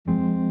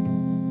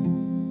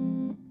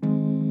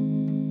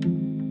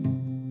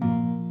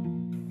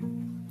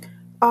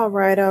All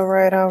right, all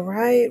right, all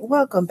right.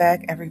 Welcome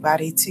back,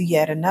 everybody, to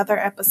yet another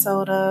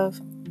episode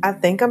of I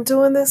Think I'm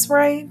Doing This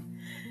Right.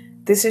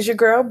 This is your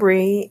girl,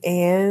 Bree,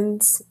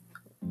 and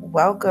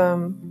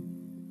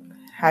welcome.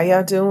 How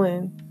y'all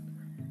doing?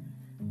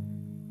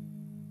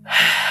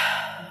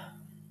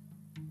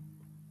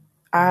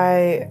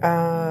 I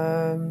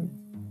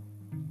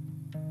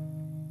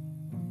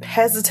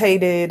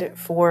hesitated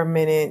for a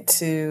minute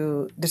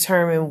to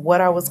determine what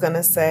I was going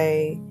to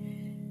say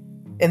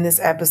in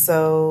this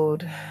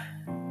episode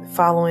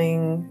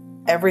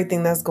following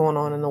everything that's going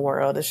on in the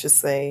world. It's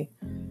just a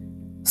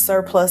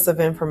surplus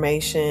of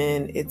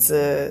information. It's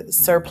a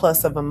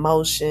surplus of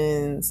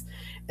emotions,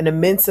 an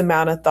immense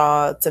amount of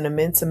thoughts, an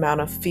immense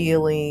amount of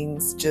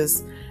feelings.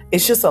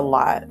 It's just a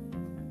lot.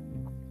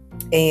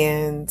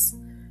 And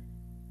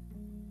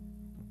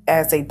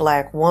as a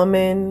Black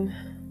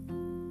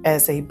woman,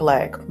 as a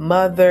Black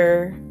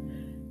mother,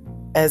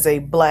 as a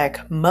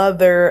Black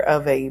mother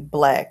of a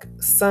Black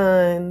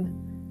son,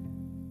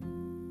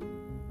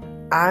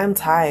 I'm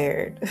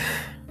tired.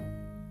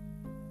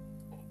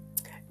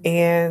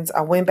 And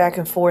I went back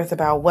and forth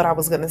about what I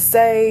was going to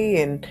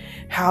say and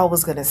how I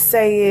was going to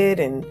say it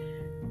and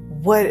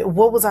what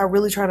was I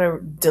really trying to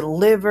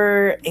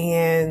deliver,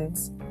 and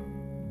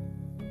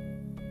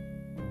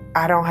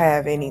I don't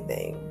have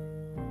anything.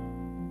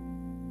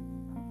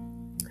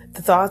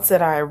 The thoughts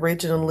that I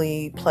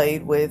originally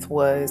played with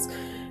was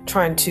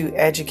trying to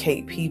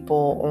educate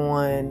people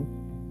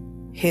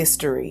on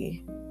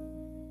history.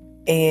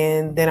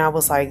 And then I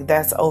was like,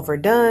 that's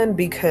overdone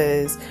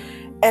because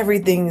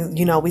everything,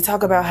 we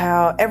talk about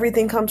how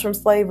everything comes from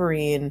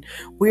slavery and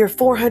we're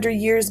 400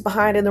 years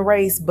behind in the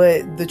race.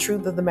 But the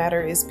truth of the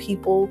matter is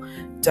people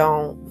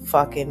don't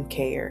fucking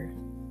care.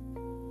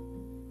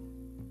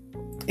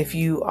 If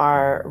you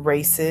are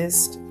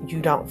racist, you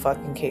don't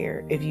fucking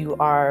care. If you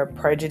are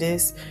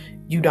prejudiced,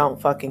 you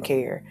don't fucking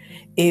care.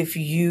 If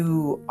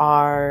you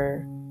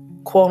are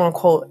quote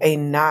unquote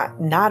not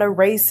a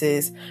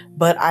racist,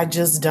 but I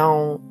just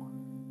don't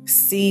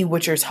see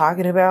what you're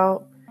talking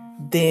about,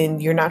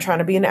 then you're not trying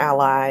to be an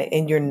ally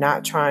and you're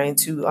not trying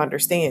to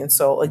understand.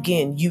 So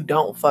again, you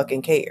don't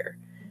fucking care.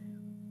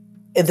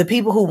 The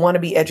people who want to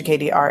be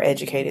educated are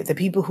educated. The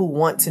people who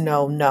want to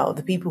know.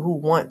 The people who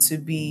want to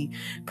be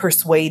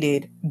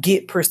persuaded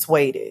get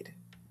persuaded.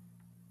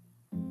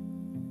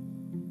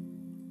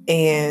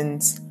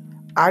 And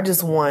I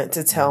just want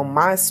to tell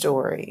my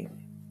story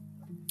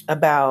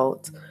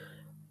about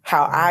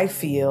how I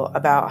feel,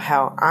 about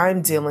how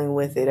I'm dealing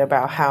with it,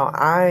 about how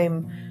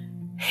I'm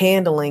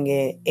handling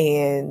it.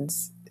 And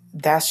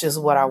that's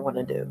just what I want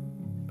to do.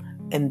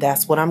 And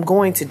that's what I'm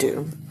going to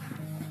do.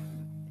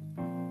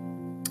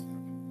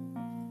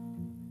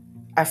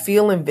 I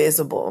feel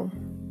invisible.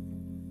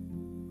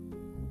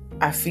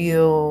 I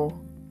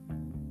feel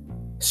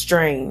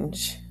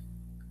strange.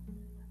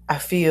 I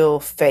feel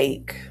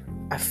fake.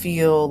 I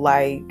feel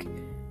like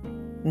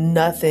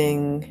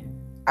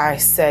nothing I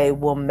say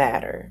will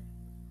matter.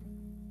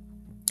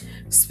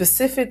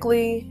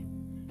 Specifically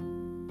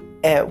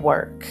at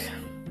work.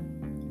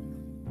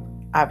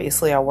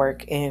 Obviously, I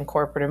work in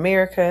corporate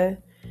America,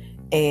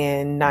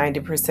 and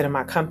 90% of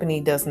my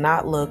company does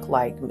not look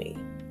like me.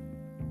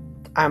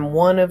 I'm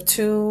one of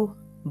 2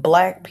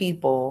 Black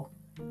people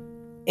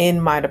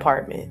in my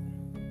department.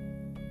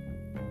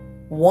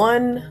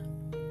 One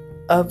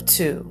of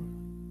 2.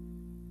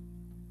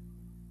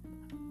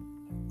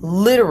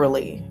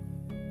 Literally.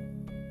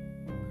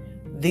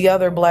 The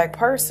other Black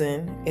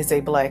person is a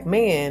Black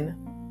man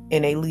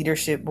in a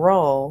leadership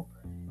role,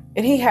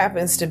 and he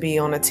happens to be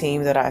on a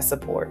team that I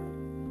support.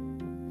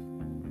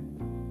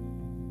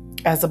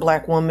 As a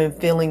Black woman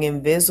feeling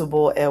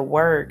invisible at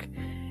work,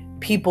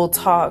 people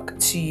talk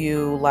to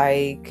you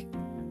like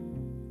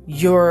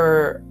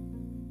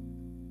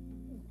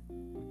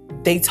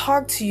they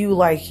talk to you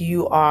like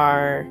you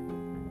are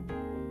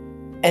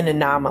an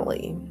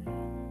anomaly.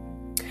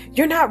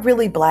 You're not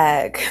really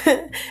Black.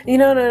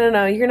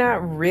 No. You're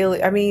not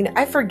really.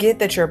 I forget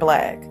that you're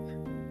Black.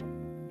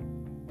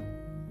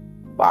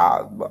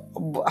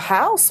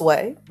 How,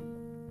 Sway?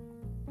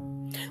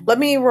 Let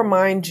me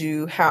remind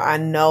you how I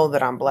know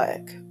that I'm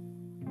Black.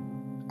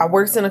 I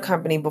worked in a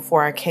company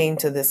before I came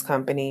to this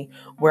company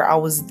where I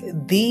was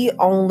the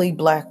only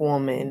Black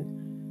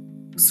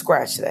woman.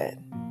 Scratch that.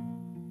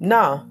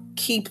 No,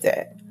 keep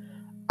that.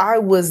 I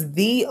was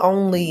the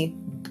only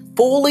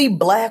fully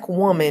Black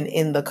woman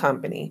in the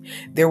company.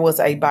 There was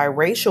a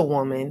biracial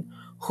woman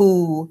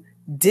who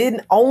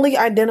didn't only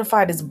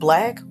identified as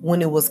Black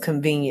when it was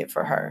convenient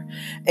for her.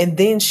 And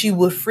then she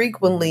would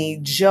frequently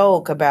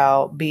joke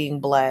about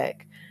being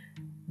Black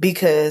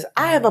because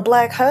I have a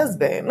Black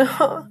husband.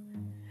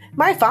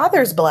 My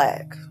father's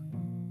Black.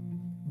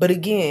 But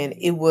again,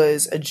 it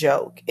was a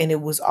joke and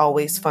it was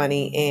always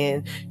funny.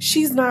 And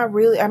she's not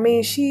really,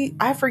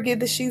 I forget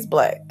that she's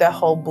Black. That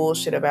whole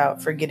bullshit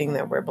about forgetting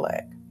that we're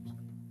Black.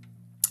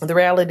 The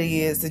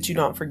reality is that you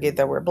don't forget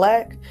that we're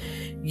Black.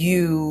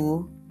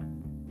 You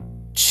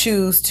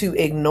choose to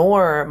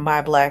ignore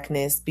my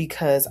blackness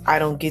because I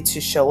don't get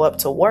to show up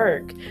to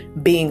work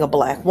being a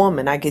black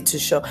woman. I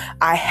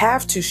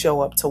have to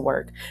show up to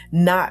work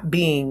not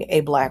being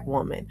a black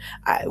woman.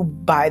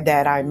 By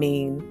that, I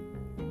mean,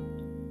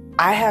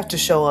 I have to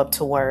show up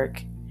to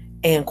work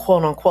and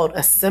quote unquote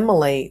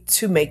assimilate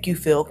to make you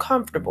feel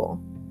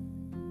comfortable.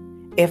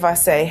 If I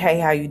say, hey,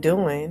 how you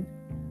doing?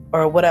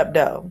 Or what up,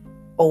 though?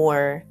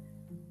 Or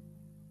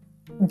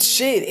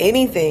shit,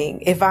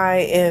 anything. If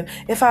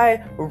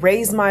I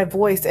raise my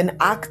voice an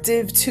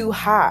octave too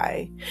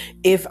high,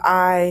 if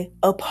I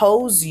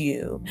oppose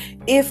you,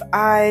 if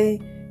I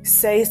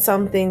say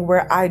something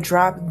where I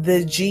drop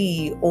the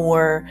G,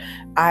 or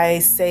I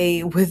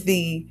say with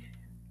the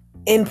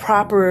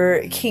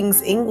improper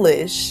King's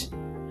English,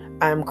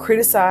 I'm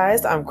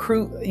criticized, I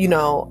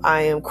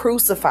am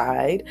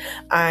crucified,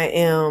 I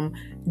am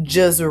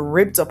just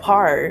ripped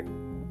apart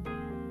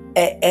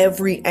at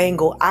every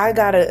angle. I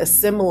gotta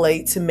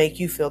assimilate to make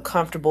you feel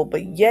comfortable,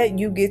 but yet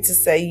you get to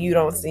say you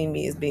don't see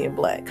me as being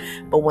black.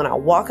 But when I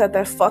walk out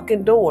that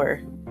fucking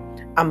door,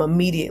 I'm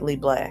immediately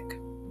black.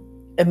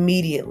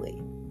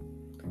 Immediately.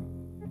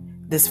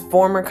 This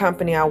former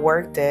company I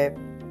worked at,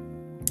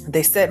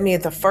 they set me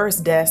at the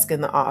first desk in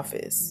the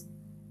office.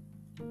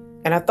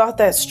 And I thought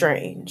that's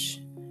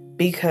strange,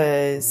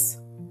 because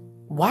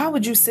why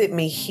would you sit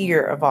me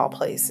here of all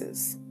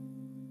places?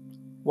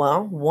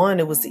 Well, one,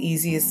 it was the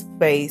easiest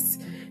space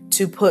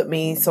to put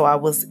me, so I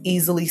was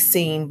easily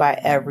seen by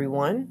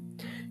everyone.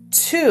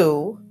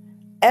 Two,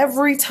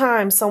 every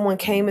time someone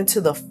came into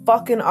the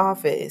fucking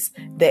office,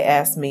 they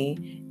asked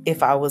me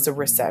if I was a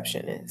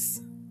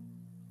receptionist.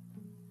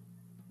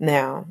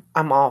 Now,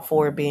 I'm all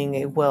for being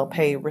a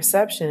well-paid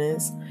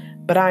receptionist,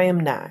 but I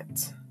am not.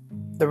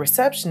 The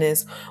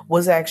receptionist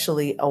was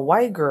actually a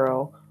white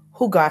girl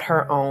who got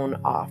her own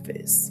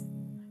office.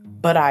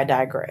 But I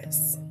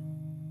digress.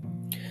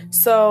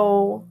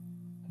 So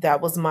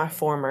that was my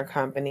former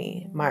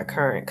company. My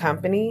current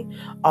company,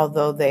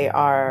 although they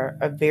are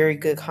a very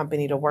good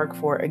company to work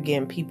for,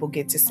 again, people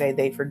get to say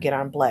they forget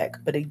I'm black.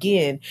 But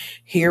again,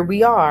 here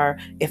we are.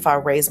 If I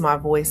raise my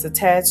voice a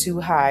tad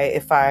too high,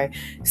 if I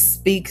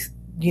speak,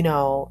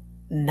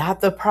 not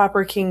the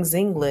proper King's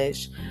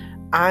English,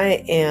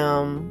 I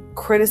am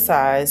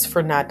criticized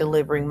for not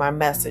delivering my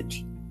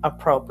message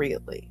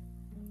appropriately.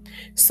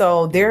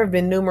 So there have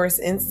been numerous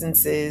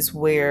instances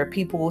where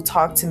people will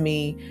talk to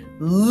me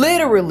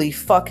literally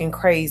fucking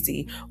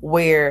crazy,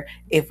 where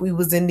if we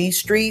was in these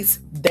streets,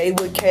 they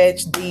would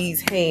catch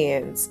these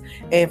hands.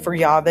 And for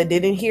y'all that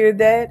didn't hear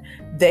that,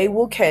 they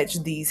will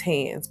catch these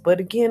hands. But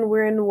again,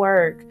 we're in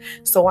work.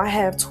 So I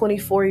have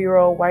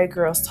 24-year-old white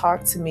girls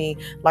talk to me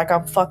like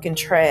I'm fucking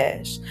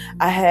trash.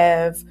 I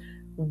have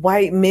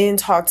white men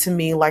talk to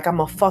me like I'm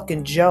a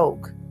fucking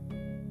joke.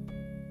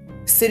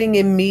 Sitting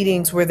in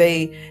meetings where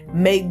they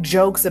make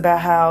jokes about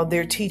how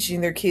they're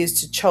teaching their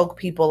kids to choke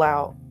people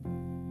out.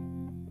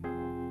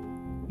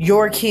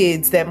 Your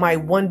kids that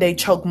might one day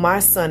choke my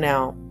son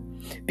out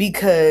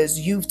because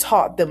you've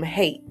taught them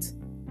hate.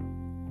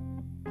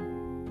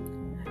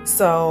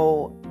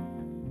 So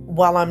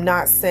while I'm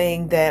not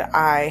saying that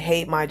I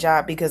hate my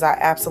job, because I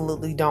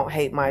absolutely don't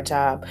hate my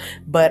job,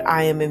 but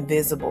I am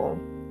invisible.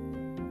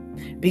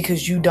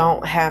 Because you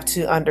don't have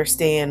to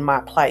understand my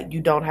plight.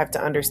 You don't have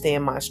to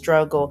understand my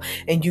struggle.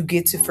 And you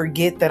get to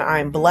forget that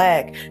I'm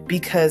black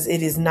because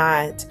it is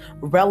not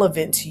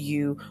relevant to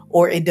you,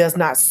 or it does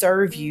not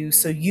serve you.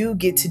 So you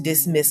get to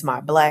dismiss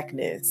my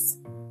blackness.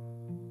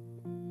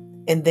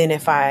 And then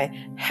if I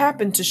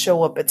happen to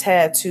show up a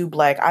tad too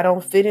black, I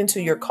don't fit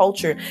into your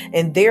culture,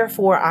 and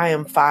therefore I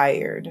am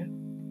fired.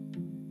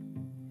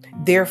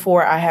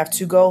 Therefore, I have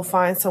to go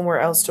find somewhere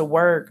else to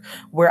work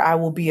where I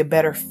will be a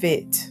better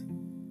fit.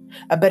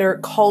 A better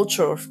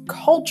culture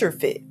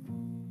fit.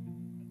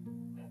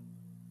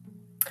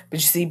 But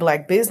you see,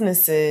 black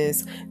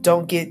businesses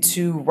don't get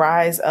to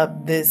rise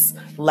up this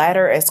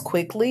ladder as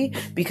quickly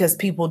because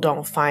people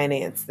don't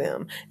finance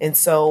them. And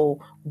so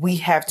we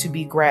have to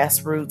be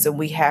grassroots, and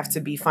we have to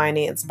be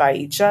financed by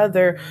each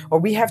other, or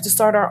we have to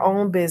start our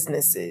own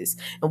businesses,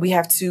 and we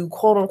have to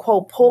quote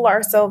unquote pull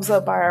ourselves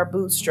up by our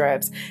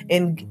bootstraps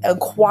and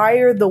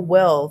acquire the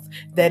wealth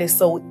that is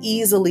so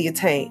easily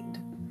attained.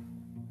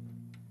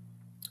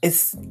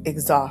 It's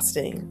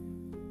exhausting.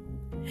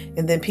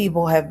 And then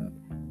people have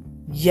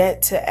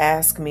yet to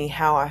ask me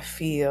how I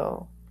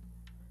feel.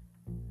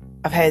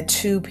 I've had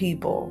two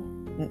people,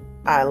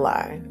 I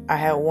lie. I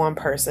had one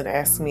person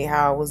ask me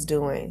how I was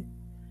doing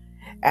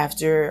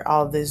after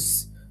all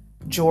this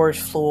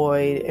George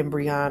Floyd and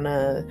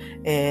Breonna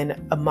and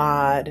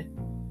Ahmaud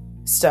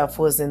stuff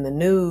was in the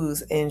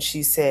news. And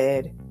she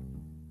said,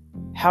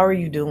 "How are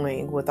you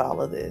doing with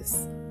all of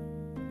this?"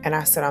 And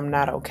I said, "I'm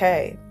not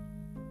okay."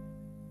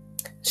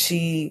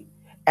 She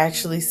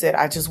actually said,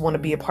 "I just want to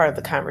be a part of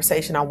the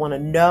conversation. I want to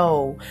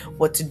know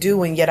what to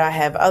do." And yet I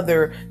have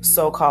other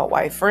so-called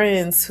white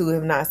friends who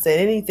have not said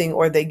anything,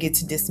 or they get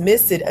to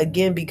dismiss it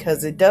again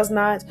because it does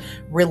not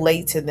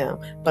relate to them.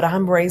 But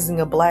I'm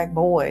raising a black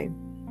boy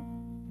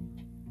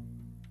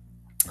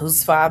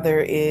whose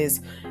father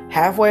is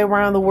halfway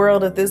around the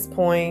world at this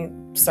point,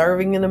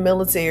 serving in the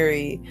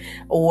military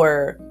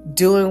or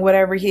doing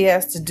whatever he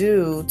has to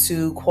do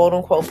to quote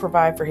unquote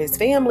provide for his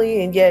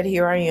family. And yet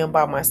here I am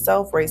by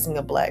myself raising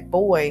a black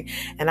boy,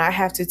 and I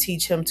have to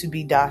teach him to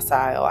be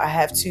docile. I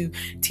have to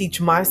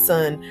teach my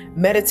son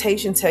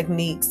meditation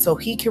techniques so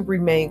he can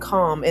remain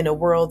calm in a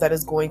world that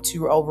is going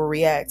to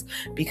overreact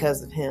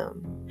because of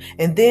him.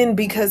 And then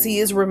because he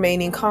is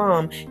remaining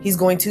calm, he's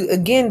going to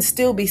again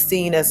still be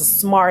seen as a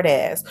smart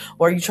ass.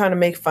 Or are you trying to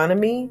make fun of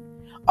me?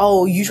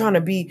 Oh, you trying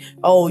to be,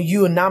 oh,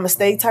 you a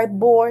namaste type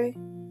boy?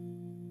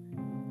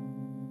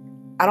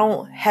 I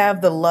don't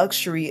have the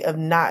luxury of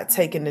not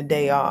taking a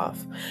day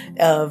off,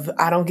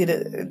 I don't get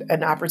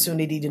an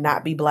opportunity to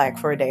not be black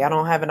for a day. I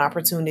don't have an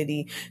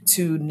opportunity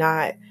to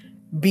not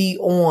be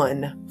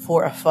on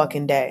for a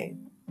fucking day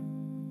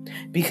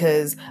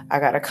because I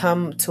got to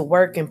come to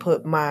work and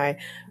put my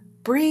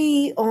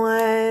Bree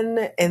on,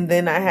 and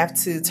then I have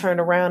to turn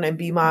around and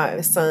be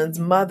my son's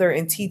mother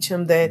and teach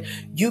him that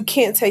you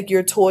can't take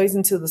your toys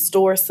into the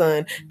store,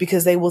 son,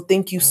 because they will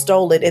think you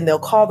stole it, and they'll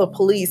call the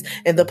police,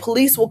 and the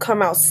police will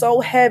come out so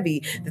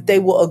heavy that they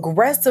will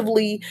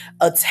aggressively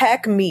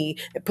attack me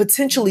and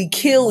potentially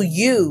kill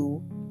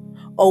you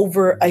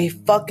over a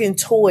fucking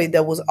toy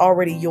that was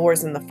already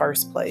yours in the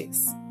first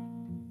place.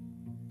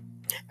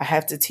 I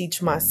have to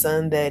teach my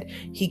son that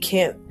he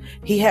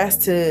has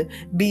to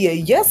be a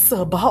yes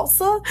sir,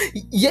 bossa.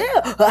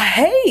 Yeah,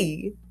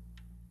 hey.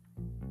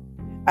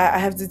 I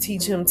have to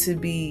teach him to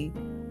be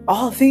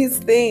all these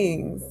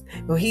things.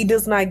 He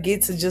does not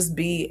get to just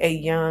be a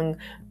young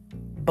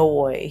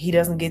boy. He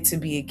doesn't get to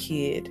be a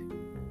kid.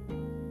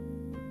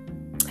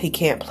 He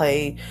can't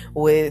play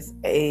with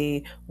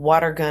a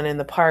water gun in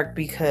the park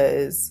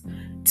because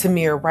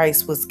Tamir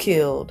Rice was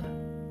killed.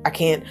 I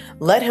can't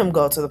let him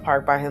go to the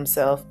park by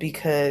himself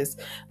because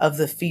of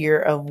the fear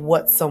of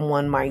what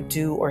someone might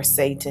do or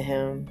say to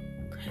him.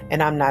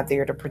 And I'm not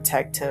there to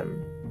protect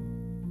him.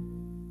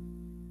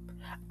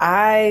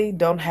 I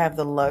don't have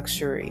the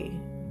luxury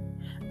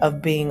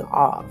of being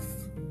off,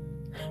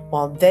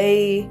 while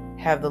they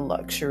have the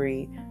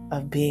luxury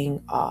of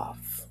being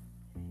off.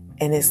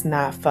 And it's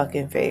not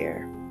fucking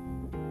fair.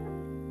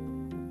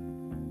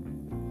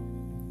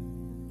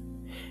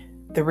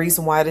 The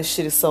reason why this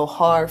shit is so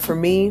hard for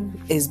me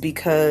is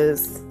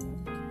because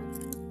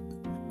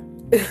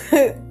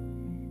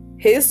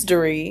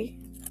history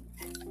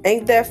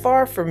ain't that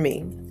far from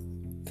me.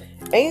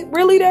 Ain't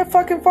really that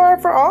fucking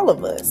far for all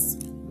of us.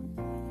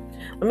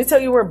 Let me tell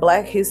you where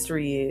Black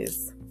history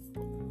is.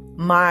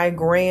 My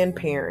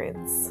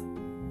grandparents.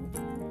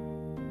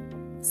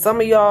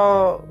 Some of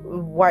y'all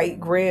white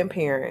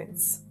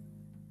grandparents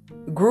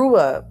grew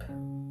up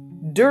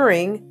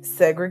during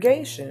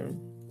segregation.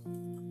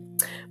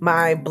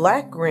 My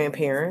Black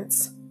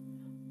grandparents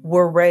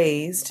were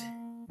raised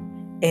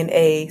in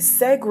a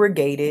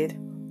segregated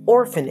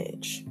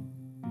orphanage.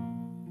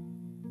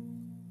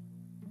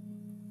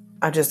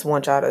 I just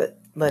want y'all to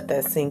let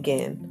that sink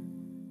in.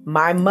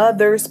 My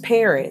mother's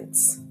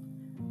parents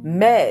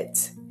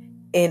met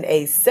in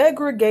a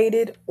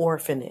segregated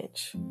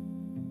orphanage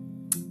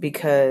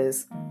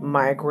because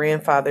my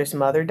grandfather's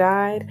mother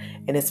died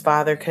and his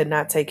father could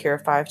not take care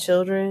of 5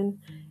 children,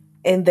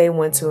 and they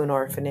went to an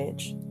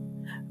orphanage.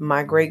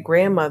 My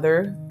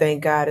great-grandmother,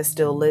 thank God is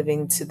still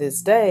living to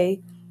this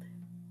day,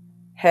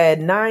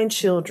 had 9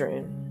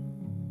 children,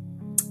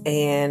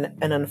 and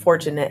an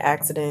unfortunate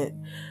accident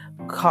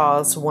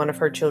caused one of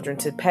her children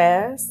to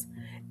pass,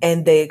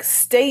 and the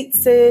state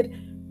said,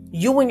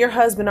 you and your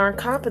husband aren't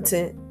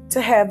competent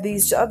to have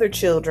these other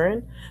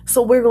children,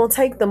 so we're going to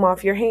take them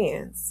off your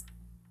hands.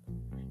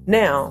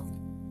 Now,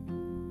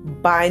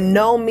 by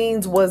no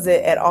means was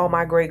it at all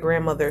my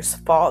great-grandmother's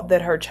fault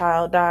that her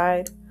child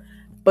died,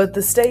 but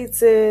the state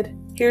said,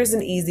 here's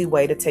an easy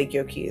way to take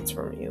your kids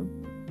from you.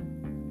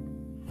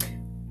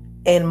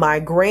 And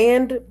my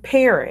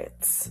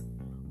grandparents,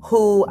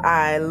 who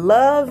I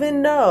love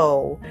and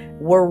know,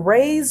 were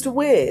raised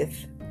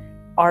with,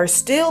 are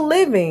still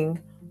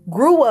living,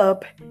 grew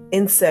up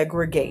in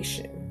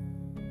segregation.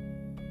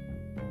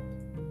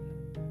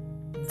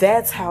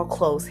 That's how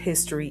close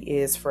history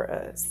is for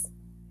us.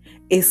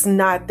 It's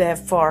not that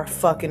far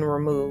fucking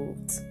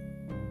removed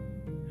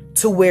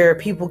to where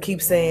people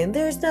keep saying,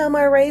 there's no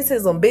more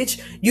racism. Bitch,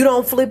 you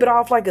don't flip it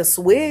off like a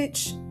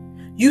switch.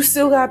 You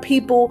still got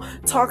people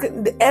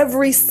talking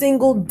every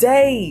single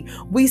day.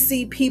 We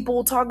see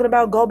people talking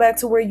about go back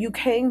to where you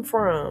came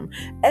from.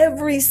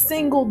 Every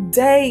single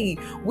day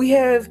we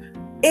have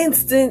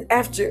instances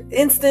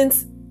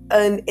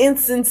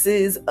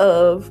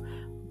of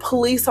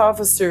police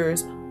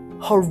officers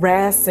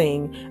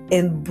harassing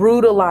and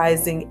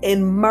brutalizing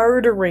and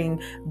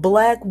murdering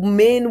Black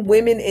men,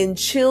 women, and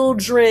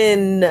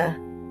children.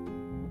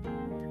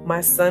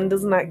 My son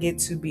does not get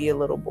to be a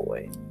little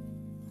boy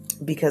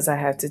because I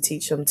have to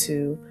teach him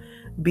to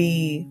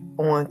be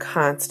on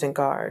constant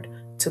guard,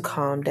 to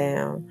calm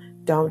down.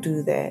 Don't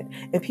do that.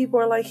 And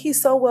people are like,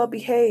 he's so well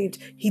behaved.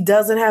 He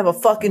doesn't have a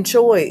fucking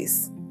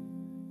choice.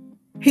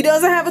 He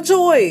doesn't have a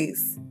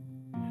choice.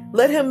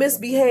 Let him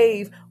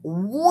misbehave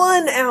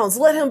 1 ounce.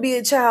 Let him be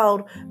a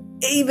child,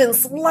 even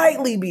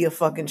slightly be a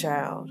fucking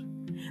child.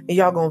 And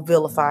y'all gonna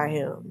vilify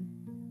him.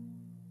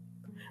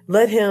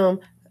 Let him,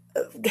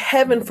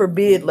 heaven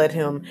forbid, let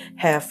him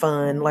have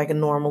fun like a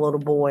normal little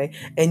boy.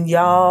 And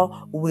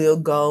y'all will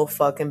go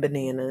fucking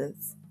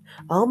bananas.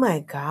 Oh my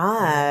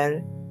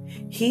God.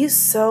 He's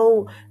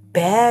so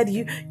bad.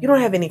 You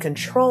don't have any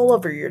control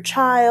over your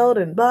child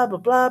and blah, blah,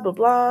 blah, blah,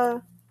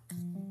 blah.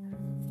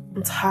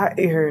 I'm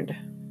tired.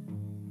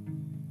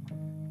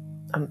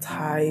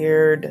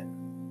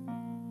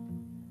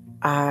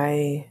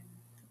 I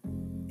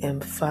am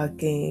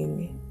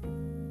fucking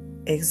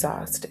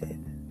exhausted.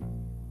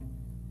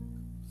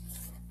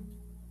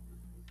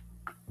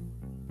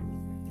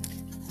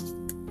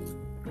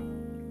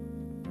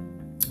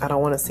 I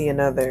don't want to see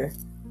another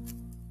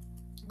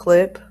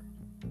clip.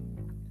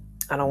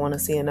 I don't want to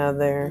see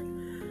another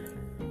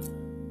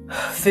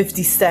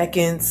 50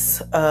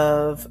 seconds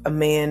of a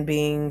man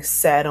being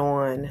sat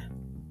on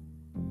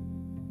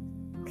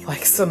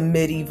like some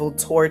medieval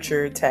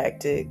torture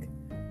tactic.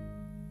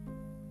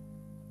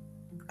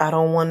 I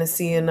don't want to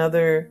see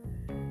another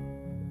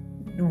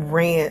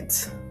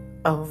rant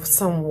of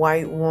some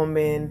white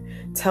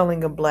woman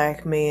telling a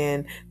black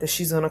man that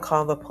she's going to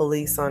call the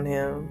police on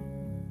him.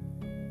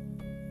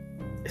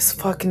 It's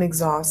fucking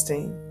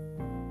exhausting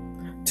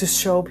to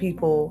show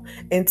people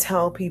and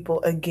tell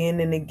people again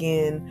and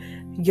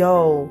again,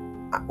 yo,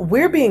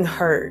 we're being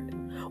hurt.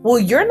 Well,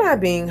 you're not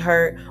being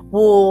hurt.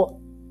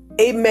 Well,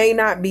 it may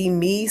not be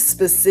me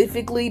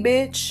specifically,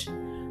 bitch,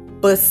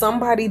 but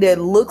somebody that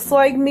looks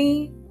like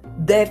me,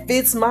 that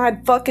fits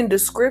my fucking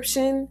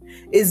description,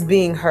 is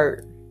being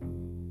hurt.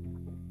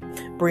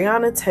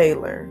 Breonna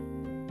Taylor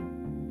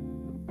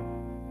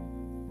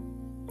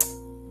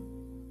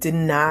did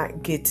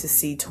not get to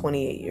see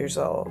 28 years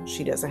old.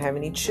 She doesn't have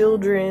any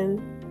children.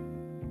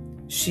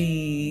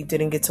 She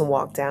didn't get to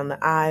walk down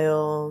the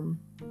aisle.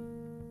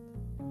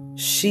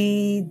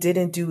 She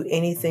didn't do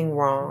anything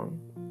wrong.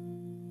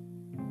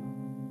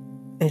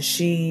 And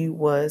she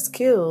was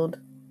killed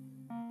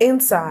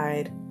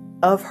inside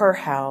of her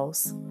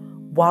house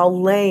while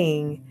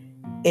laying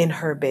in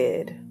her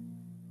bed.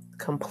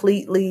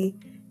 Completely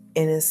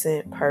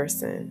innocent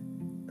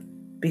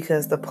person.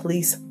 Because the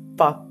police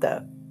fucked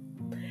up.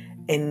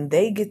 And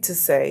they get to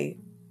say,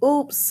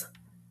 oops,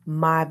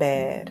 my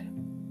bad.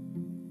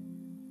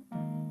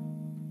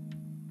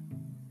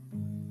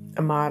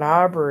 Ahmaud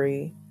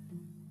Arbery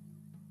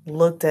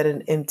looked at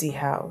an empty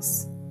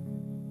house.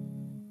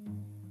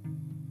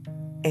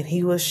 And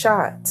he was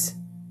shot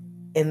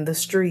in the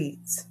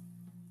streets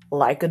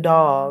like a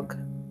dog.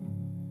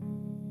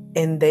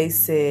 And they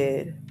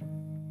said,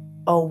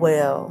 oh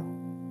well.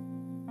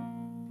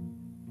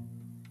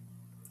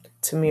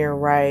 Tamir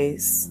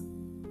Rice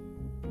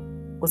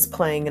was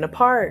playing in a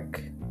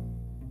park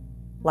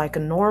like a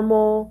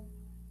normal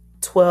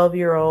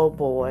 12-year-old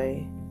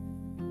boy.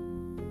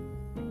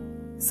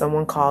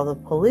 Someone called the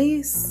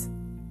police.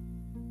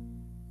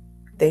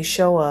 They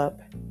show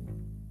up.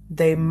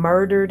 They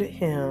murdered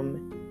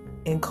him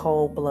in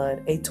cold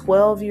blood, a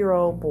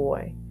 12-year-old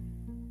boy,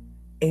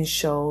 and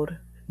showed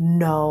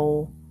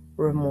no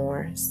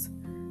remorse.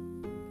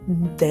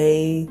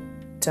 They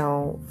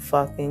don't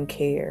fucking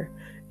care.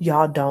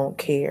 Y'all don't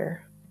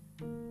care.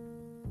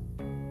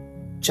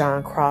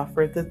 John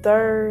Crawford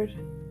III.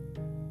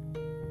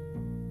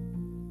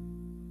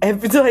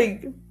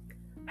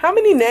 How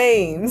many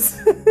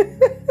names?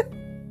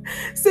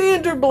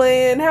 Sandra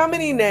Bland, how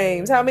many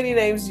names? How many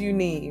names do you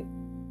need?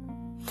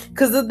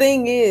 Because the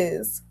thing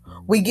is,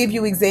 we give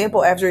you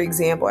example after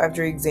example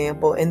after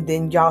example, and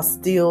then y'all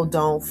still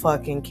don't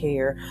fucking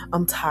care.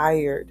 I'm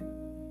tired.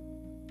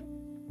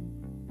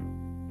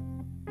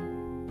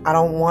 I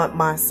don't want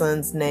my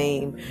son's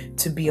name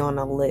to be on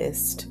a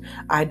list.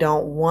 I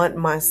don't want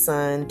my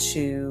son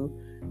to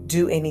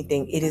do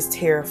anything. It is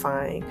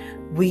terrifying.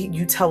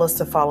 You tell us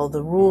to follow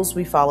the rules,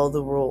 we follow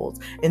the rules.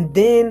 And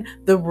then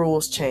the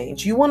rules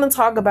change. You want to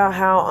talk about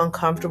how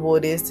uncomfortable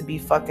it is to be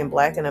fucking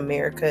black in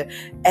America?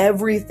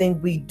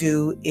 Everything we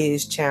do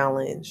is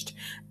challenged.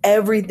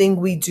 Everything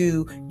we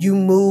do, you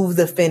move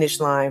the finish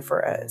line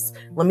for us.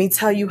 Let me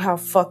tell you how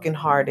fucking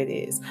hard it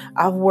is.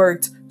 I've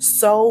worked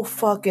so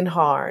fucking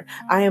hard.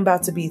 I am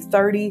about to be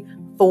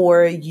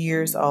 34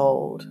 years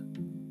old.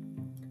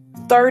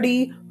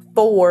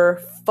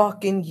 34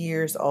 fucking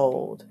years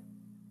old.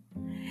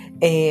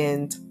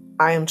 And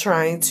I am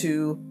trying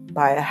to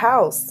buy a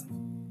house.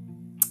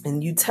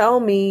 And you tell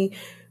me,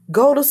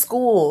 go to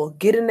school,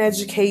 get an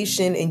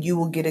education, and you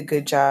will get a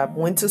good job.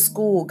 Went to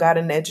school, got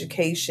an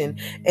education.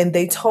 And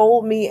they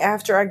told me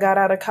after I got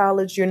out of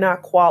college, you're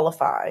not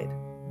qualified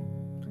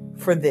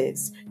for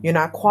this. You're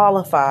not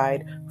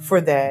qualified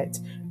for that.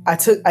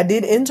 I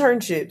did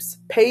internships,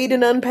 paid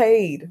and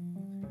unpaid,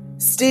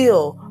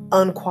 still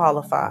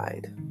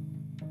unqualified.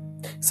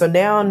 So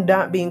now I'm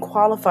not being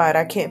qualified.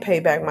 I can't pay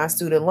back my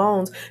student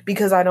loans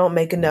because I don't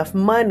make enough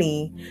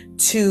money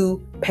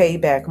to pay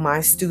back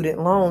my student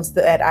loans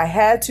that I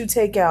had to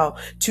take out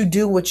to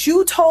do what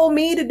you told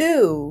me to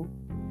do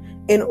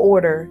in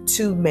order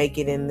to make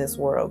it in this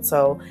world.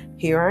 So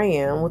here I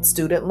am with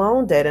student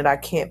loan debt that I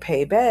can't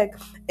pay back.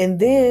 And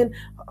then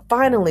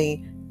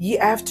finally,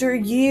 after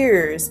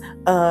years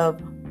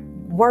of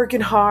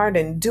working hard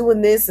and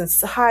doing this and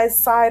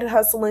side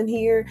hustling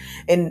here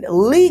and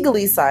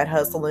legally side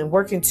hustling,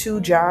 working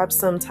 2 jobs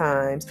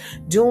sometimes,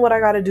 doing what I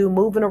got to do,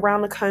 moving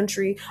around the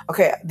country.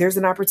 Okay, there's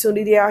an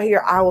opportunity out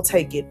here. I will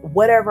take it,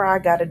 whatever I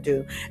got to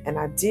do. And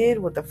I did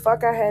what the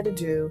fuck I had to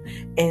do.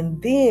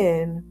 And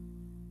then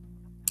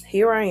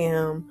here I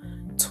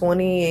am,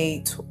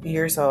 28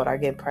 years old. I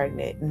get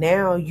pregnant.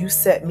 Now you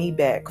set me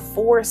back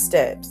 4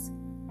 steps.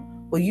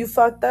 Well, you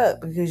fucked up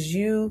because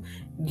you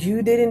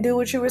didn't do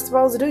what you were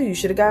supposed to do. You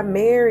should have got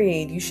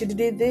married. You should have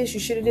did this.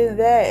 You should have did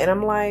that. And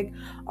I'm like,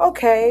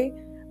 okay,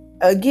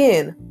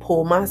 again,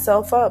 pull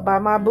myself up by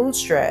my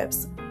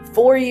bootstraps.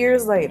 4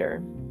 years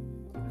later,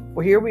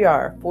 well, here we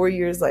are, 4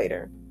 years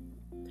later.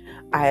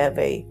 I have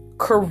a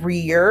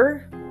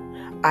career.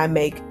 I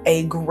make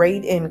a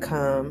great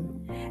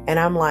income. And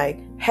I'm like,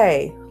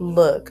 hey,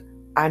 look,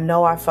 I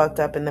know I fucked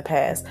up in the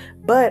past,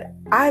 but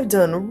I've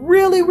done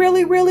really,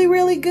 really, really,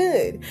 really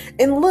good.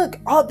 And look,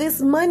 all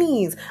this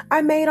monies.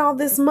 I made all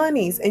this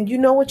monies. And you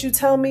know what you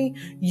tell me?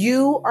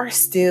 You are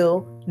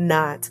still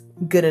not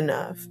good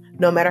enough.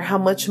 No matter how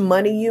much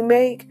money you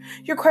make,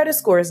 your credit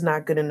score is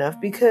not good enough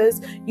because,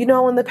 you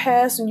know, in the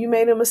past when you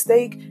made a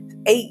mistake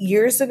 8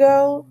 years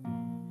ago,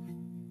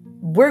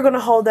 we're going to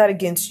hold that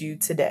against you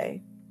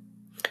today.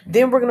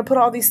 Then we're going to put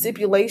all these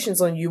stipulations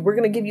on you. We're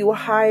going to give you a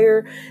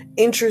higher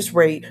interest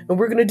rate, and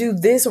we're going to do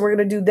this and we're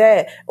going to do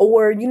that.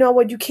 Or, you know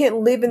what, you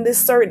can't live in this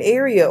certain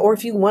area. Or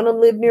if you want to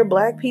live near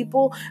Black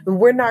people,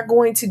 we're not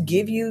going to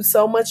give you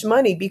so much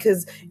money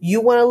because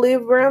you want to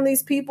live around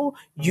these people.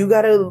 You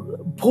got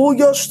to pull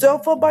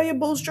yourself up by your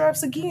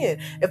bootstraps again.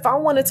 If I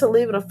wanted to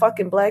live in a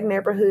fucking Black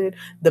neighborhood,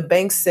 the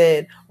bank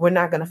said, we're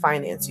not going to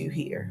finance you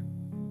here.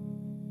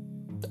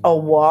 A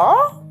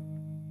what?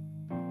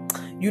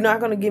 You're not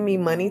going to give me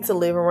money to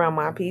live around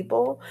my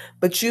people,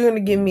 but you're going to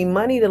give me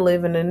money to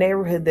live in a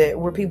neighborhood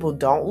where people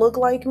don't look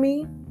like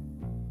me.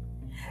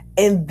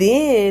 And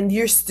then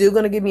you're still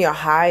going to give me a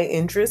high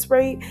interest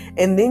rate.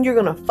 And then you're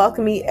going to fuck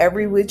me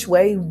every which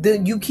way.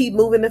 You keep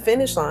moving the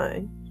finish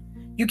line.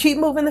 You keep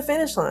moving the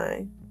finish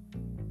line.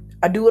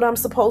 I do what I'm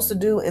supposed to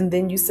do. And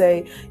then you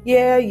say,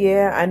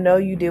 yeah, I know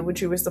you did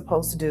what you were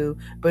supposed to do,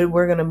 but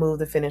we're going to move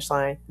the finish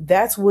line.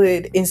 That's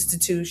what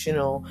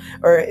institutional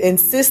or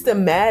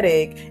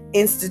systematic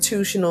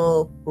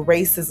institutional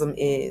racism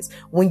is.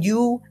 When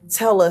you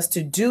tell us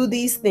to do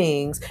these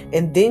things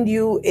and then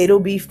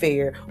it'll be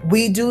fair.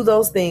 We do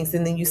those things.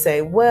 And then you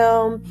say,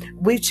 well,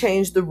 we've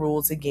changed the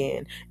rules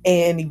again.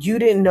 And you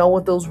didn't know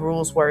what those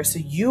rules were. So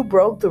you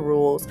broke the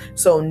rules.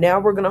 So now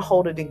we're going to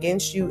hold it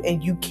against you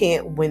and you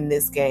can't win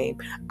this game.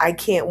 I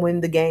can't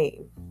win the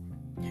game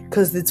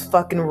because it's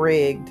fucking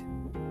rigged.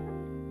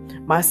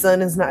 My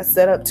son is not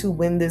set up to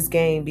win this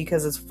game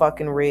because it's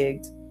fucking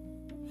rigged.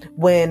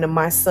 When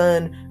my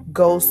son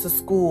goes to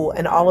school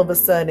and all of a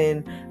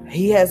sudden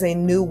he has a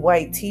new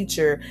white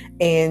teacher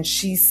and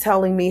she's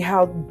telling me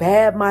how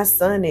bad my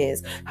son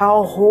is,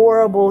 how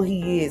horrible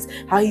he is,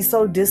 how he's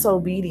so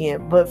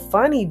disobedient. But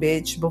funny,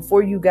 bitch,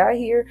 before you got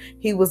here,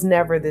 he was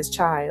never this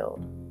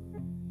child.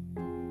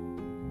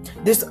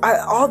 There's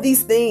all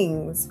these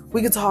things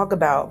we could talk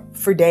about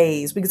for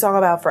days. We could talk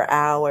about for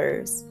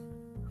hours.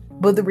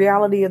 But the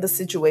reality of the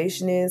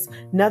situation is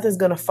nothing's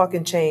going to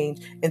fucking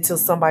change until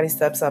somebody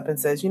steps up and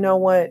says, you know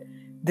what?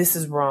 This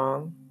is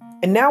wrong.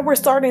 And now we're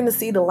starting to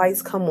see the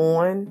lights come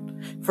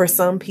on for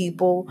some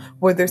people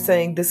where they're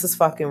saying this is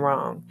fucking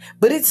wrong.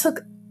 But it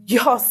took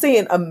y'all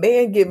seeing a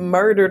man get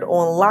murdered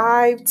on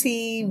live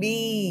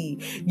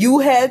TV. You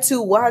had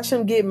to watch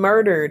him get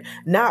murdered.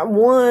 Not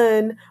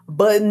one,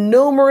 but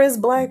numerous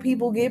Black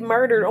people get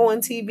murdered on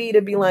TV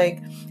to be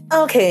like,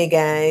 okay,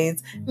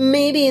 guys,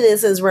 maybe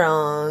this is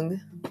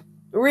wrong.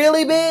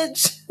 Really,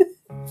 bitch?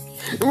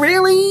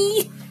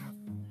 Really?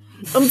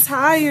 I'm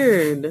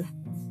tired.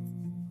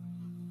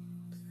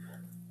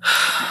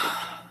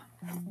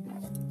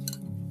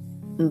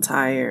 I'm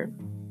tired.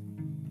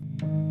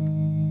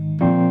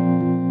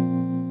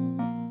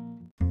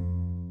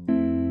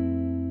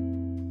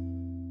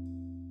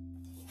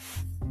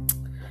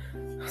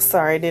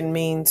 Sorry, I didn't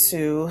mean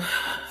to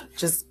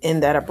just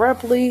end that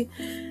abruptly.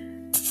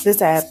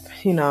 This app,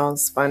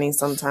 it's funny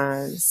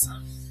sometimes.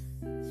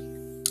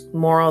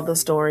 Moral of the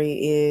story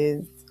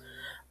is,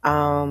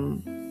 I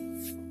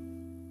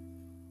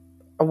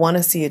want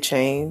to see a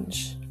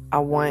change. I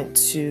want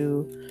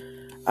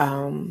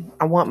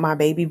my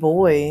baby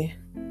boy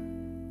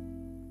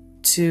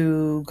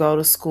to go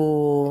to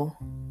school.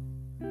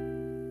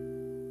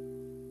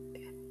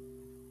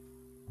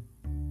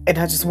 And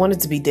I just want it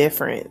to be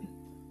different.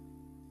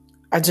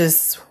 I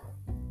just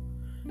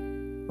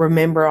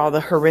remember all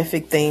the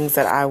horrific things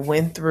that I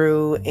went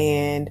through.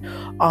 And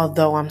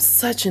although I'm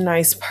such a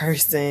nice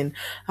person,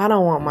 I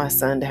don't want my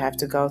son to have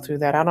to go through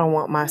that. I don't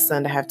want my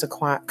son to have to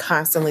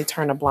constantly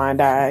turn a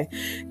blind eye.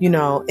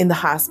 In the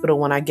hospital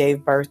when I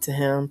gave birth to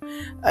him,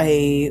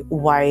 a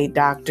white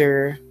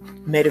doctor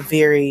made a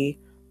very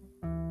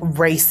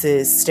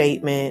racist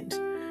statement.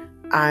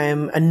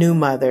 I'm a new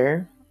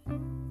mother.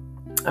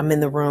 I'm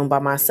in the room by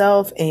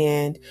myself,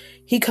 and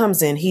he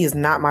comes in. He is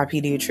not my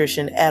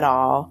pediatrician at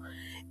all.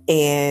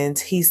 And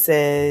he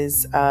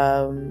says,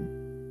 I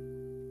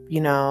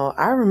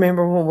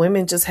remember when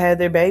women just had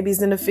their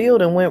babies in the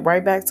field and went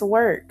right back to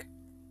work.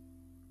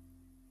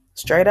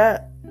 Straight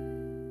up.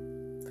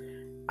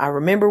 I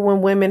remember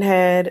when women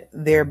had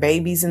their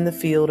babies in the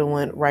field and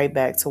went right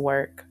back to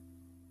work.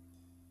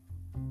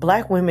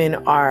 Black women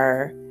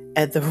are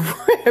at the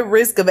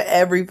risk of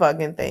every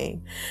fucking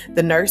thing.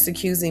 The nurse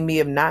accusing me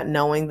of not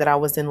knowing that I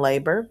was in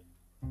labor,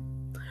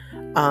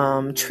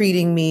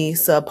 treating me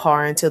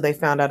subpar until they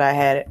found out I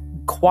had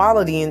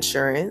quality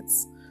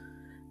insurance,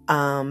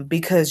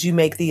 because you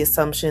make the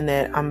assumption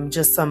that I'm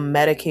just some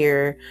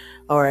Medicare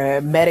or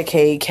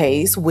Medicaid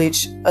case,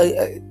 which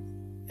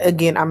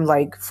again, I'm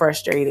like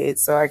frustrated,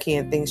 so I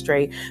can't think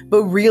straight.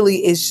 But really,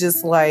 it's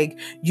just like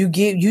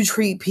you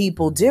treat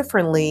people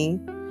differently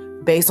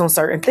based on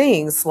certain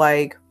things.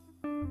 Like,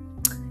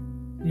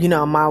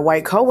 my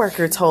white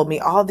coworker told me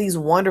all these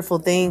wonderful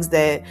things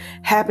that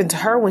happened to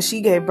her when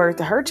she gave birth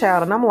to her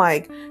child. And I'm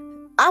like,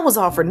 I was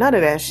offered none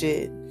of that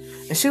shit.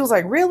 And she was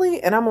like,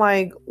 really? And I'm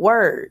like,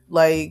 word.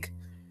 Like,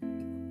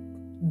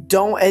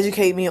 don't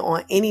educate me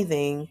on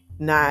anything.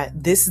 Not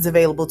this is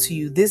available to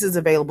you. This is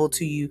available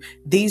to you.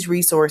 These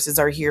resources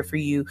are here for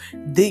you.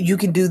 You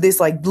can do this.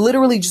 Like,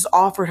 literally just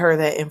offered her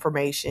that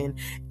information.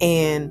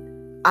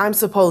 And I'm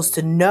supposed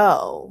to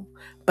know.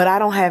 But I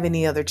don't have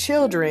any other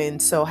children,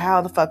 so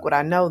how the fuck would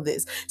I know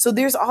this? So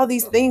there's all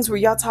these things where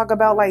y'all talk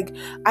about, like,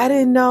 I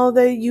didn't know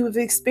that you have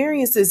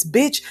experienced this,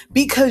 bitch,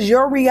 because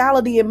your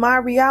reality and my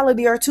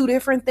reality are two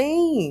different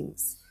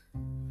things.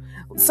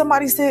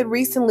 Somebody said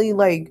recently,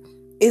 like,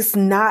 it's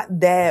not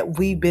that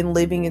we've been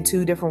living in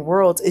two different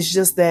worlds. It's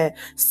just that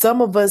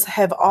some of us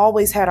have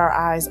always had our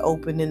eyes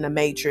open in the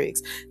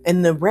Matrix,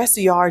 and the rest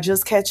of y'all are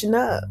just catching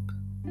up.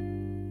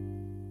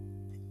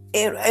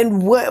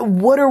 And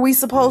what are we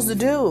supposed to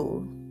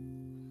do?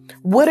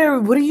 What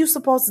are you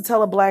supposed to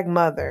tell a black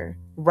mother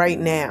right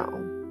now?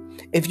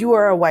 If you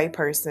are a white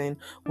person,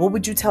 what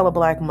would you tell a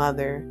black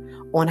mother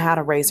on how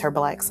to raise her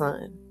black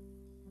son?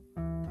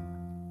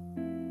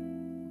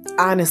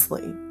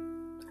 Honestly,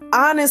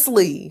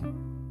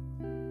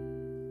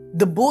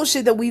 the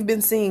bullshit that we've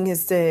been seeing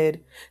has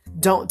said,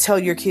 don't tell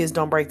your kids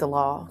don't break the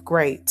law.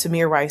 Great.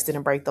 Tamir Rice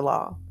didn't break the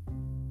law.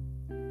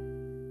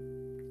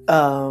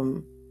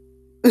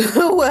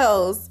 Who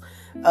else?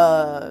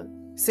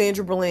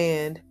 Sandra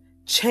Bland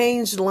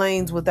changed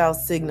lanes without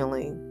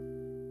signaling.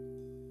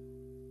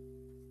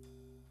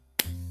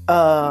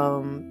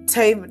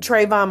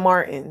 Trayvon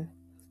Martin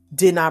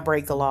did not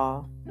break the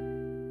law.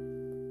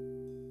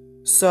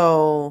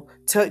 So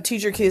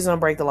teach your kids don't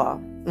break the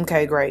law.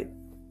 Okay, great.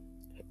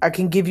 I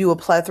can give you a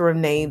plethora of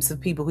names of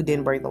people who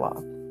didn't break the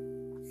law.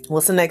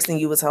 What's the next thing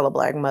you would tell a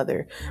black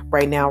mother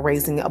right now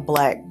raising a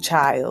black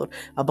child,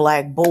 a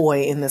black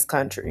boy in this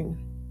country?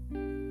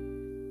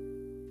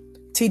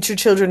 Teach your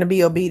children to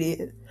be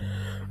obedient.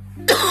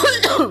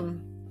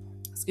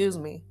 Excuse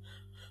me.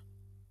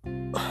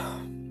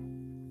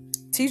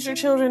 Teach your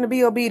children to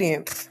be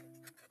obedient.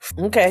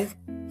 Okay.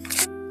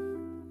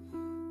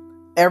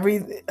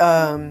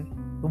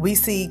 We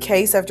see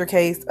case after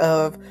case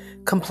of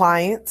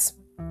compliance,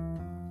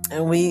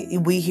 and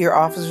we hear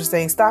officers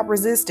saying, stop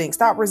resisting,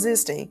 stop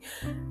resisting.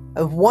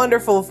 A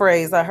wonderful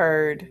phrase I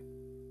heard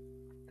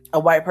a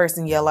white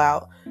person yell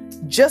out,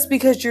 just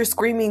because you're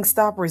screaming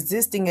stop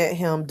resisting at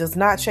him does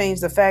not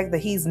change the fact that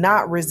he's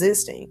not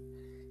resisting.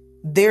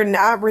 They're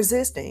not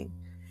resisting.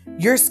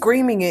 You're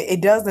screaming it.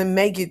 It doesn't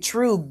make it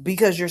true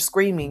because you're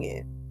screaming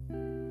it.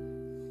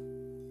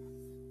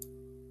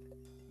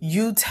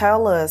 You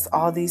tell us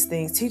all these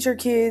things. Teach your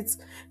kids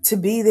to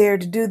be there,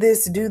 to do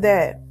this, to do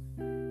that.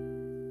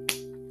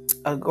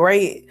 A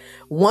great,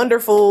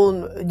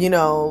 wonderful,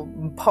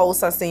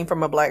 post I seen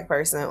from a black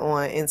person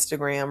on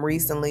Instagram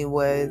recently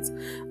was,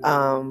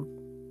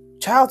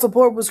 child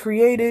support was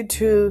created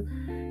to,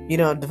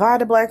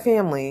 divide the black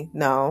family.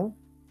 No.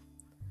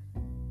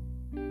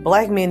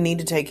 Black men need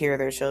to take care of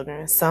their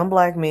children. Some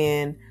black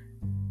men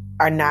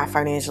are not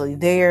financially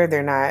there.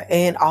 They're not.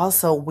 And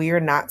also,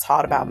 we're not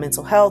taught about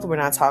mental health. We're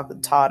not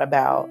taught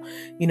about,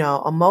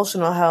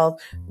 emotional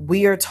health.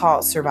 We are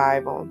taught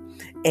survival.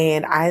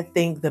 And I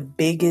think the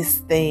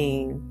biggest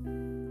thing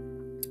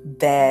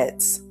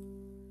that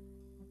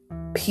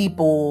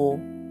people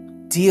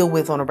deal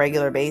with on a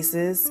regular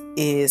basis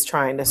is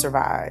trying to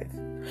survive.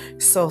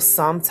 So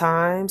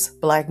sometimes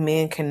black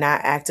men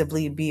cannot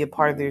actively be a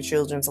part of their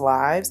children's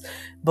lives,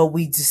 but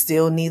we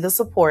still need the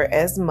support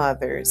as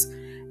mothers.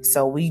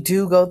 So we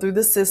do go through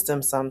the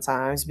system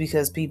sometimes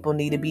because people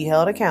need to be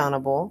held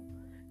accountable,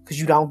 because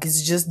you don't get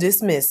to just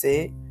dismiss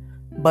it.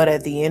 But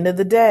at the end of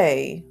the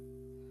day,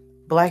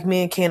 black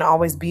men can't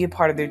always be a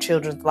part of their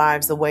children's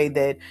lives the way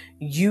that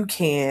you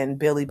can,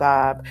 Billy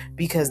Bob,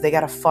 because they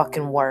got to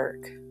fucking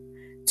work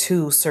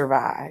to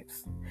survive.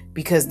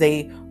 Because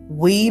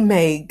we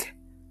make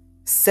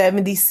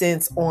 70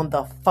 cents on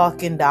the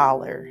fucking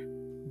dollar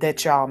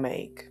that y'all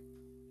make.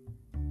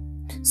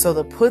 So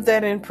to put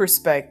that in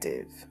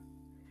perspective,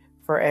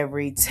 for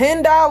every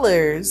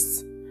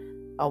 $10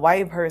 a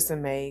white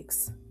person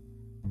makes,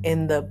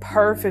 in the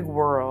perfect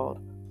world,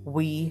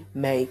 we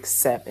make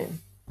 $7.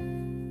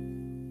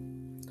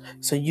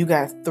 So you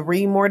got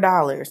 $3 more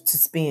to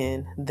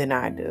spend than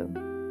I do.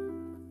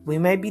 We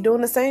may be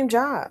doing the same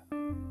job,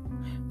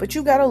 but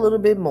you got a little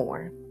bit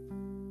more.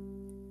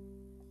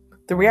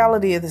 The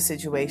reality of the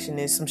situation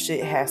is some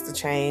shit has to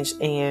change,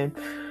 and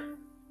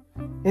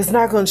it's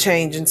not going to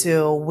change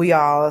until we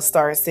all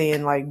start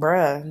saying like,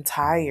 bruh, I'm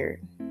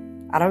tired.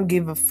 I don't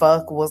give a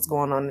fuck what's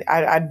going on.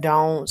 I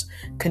don't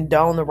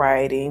condone the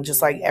rioting,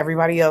 just like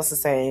everybody else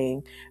is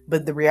saying.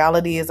 But the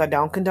reality is I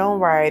don't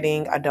condone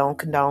rioting. I don't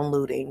condone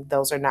looting.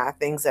 Those are not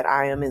things that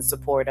I am in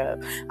support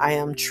of. I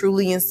am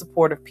truly in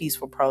support of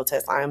peaceful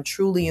protests. I am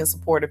truly in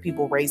support of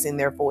people raising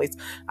their voice.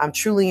 I'm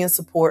truly in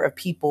support of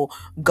people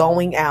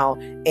going out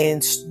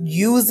and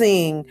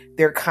using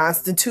their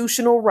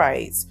constitutional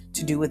rights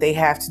to do what they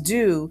have to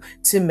do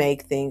to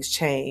make things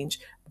change.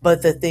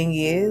 But the thing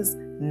is,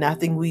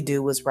 nothing we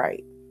do is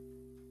right,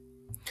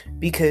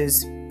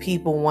 because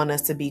people want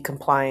us to be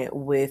compliant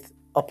with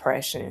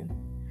oppression.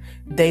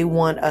 They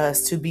want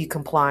us to be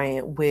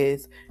compliant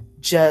with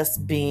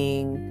just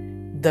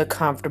being the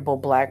comfortable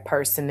Black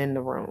person in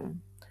the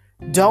room.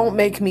 Don't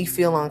make me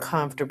feel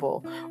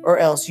uncomfortable, or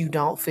else you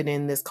don't fit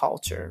in this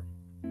culture.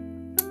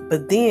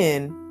 But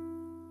then,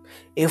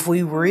 if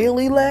we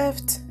really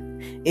left,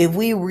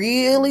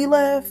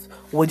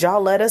 would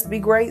y'all let us be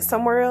great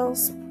somewhere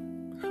else?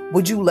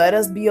 Would you let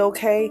us be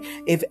okay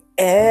if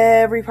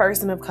every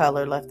person of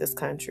color left this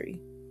country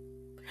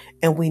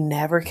and we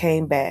never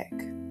came back,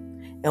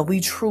 and we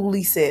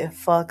truly said,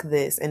 fuck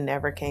this, and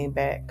never came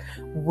back?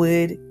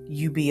 Would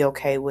you be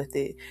okay with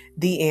it?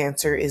 The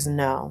answer is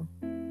no.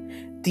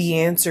 The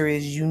answer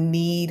is you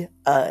need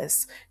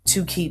us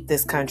to keep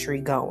this country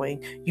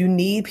going. You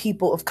need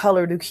people of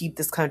color to keep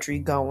this country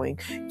going.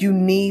 You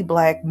need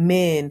Black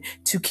men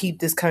to keep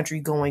this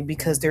country going,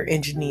 because they're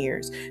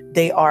engineers.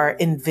 They are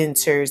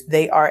inventors.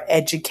 They are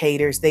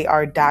educators. They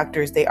are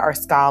doctors. They are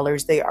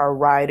scholars. They are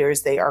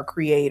writers. They are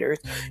creators.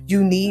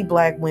 You need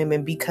Black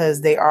women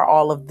because they are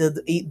all of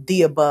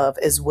the above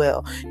as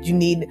well. You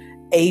need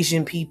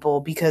Asian people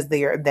because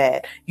they are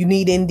that. You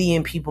need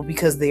Indian people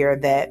because they are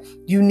that.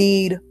 You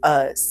need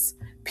us,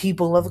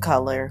 people of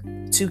color,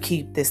 to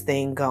keep this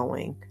thing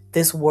going,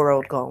 this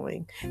world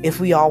going. If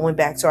we all went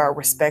back to our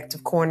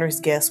respective corners,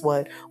 guess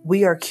what?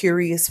 We are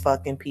curious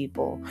fucking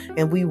people,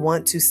 and we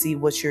want to see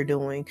what you're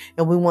doing,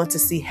 and we want to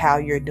see how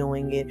you're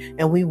doing it,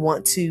 and we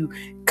want to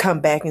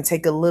come back and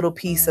take a little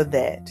piece of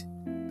that.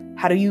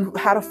 How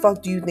the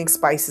fuck do you think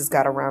spices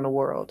got around the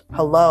world?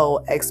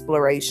 Hello,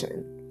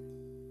 exploration.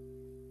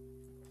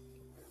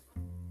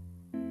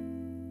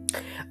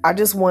 I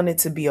just want it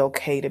to be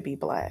okay to be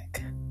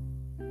Black.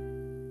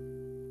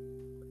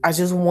 I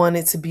just want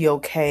it to be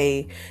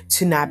okay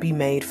to not be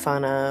made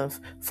fun of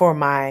for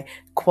my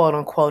quote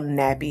unquote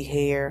nappy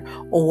hair,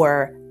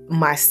 or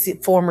my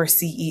former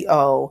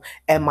CEO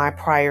at my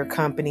prior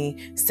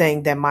company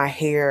saying that my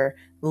hair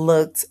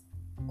looked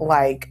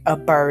like a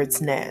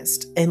bird's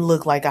nest and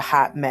looked like a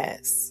hot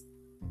mess.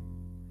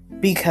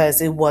 Because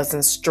it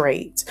wasn't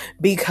straight,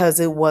 because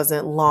it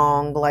wasn't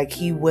long like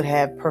he would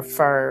have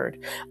preferred.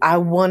 I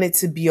wanted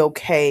to be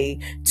okay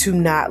to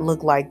not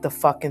look like the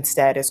fucking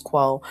status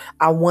quo.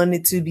 I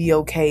wanted to be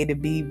okay to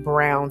be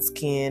brown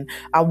skin.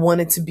 I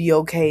wanted to be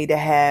okay to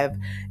have,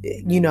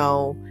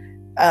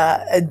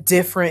 a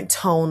different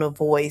tone of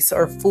voice,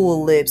 or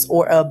full lips,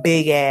 or a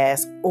big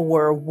ass,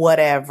 or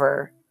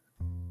whatever.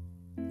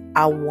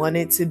 I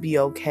wanted to be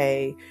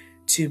okay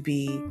to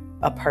be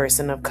a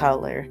person of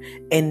color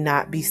and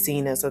not be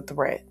seen as a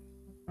threat.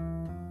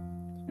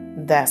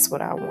 That's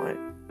what I want.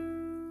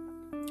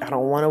 I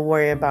don't want to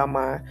worry about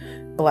my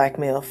Black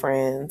male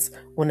friends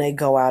when they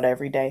go out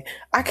every day.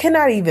 I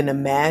cannot even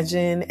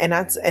imagine, and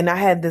I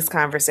had this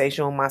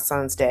conversation with my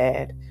son's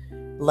dad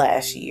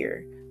last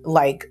year.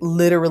 Like,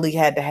 literally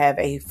had to have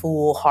a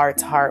full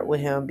heart-to-heart with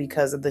him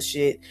because of the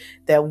shit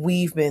that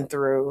we've been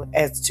through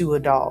as two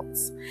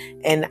adults.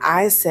 And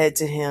I said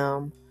to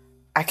him,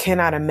 I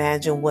cannot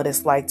imagine what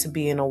it's like to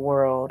be in a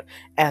world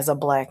as a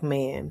Black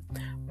man.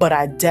 But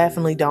I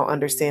definitely don't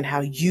understand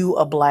how you,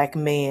 a Black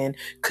man,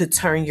 could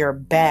turn your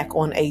back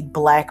on a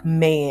Black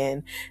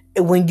man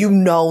when you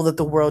know that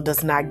the world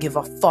does not give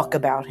a fuck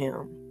about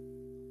him.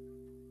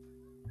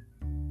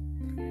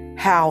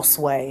 How,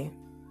 Sway?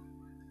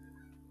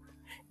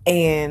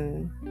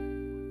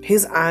 And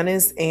his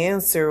honest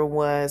answer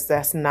was,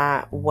 that's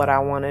not what I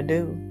want to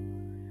do.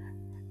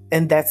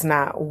 And that's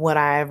not what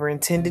I ever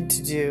intended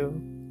to do.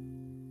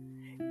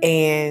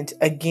 And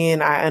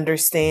again, I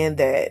understand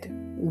that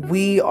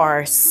we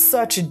are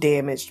such a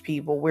damaged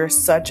people. We're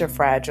such a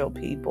fragile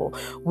people.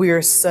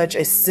 We're such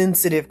a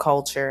sensitive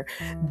culture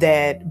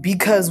that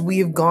because we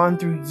have gone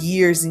through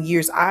years and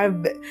years,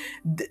 I've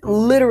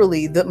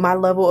literally, my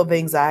level of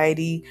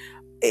anxiety,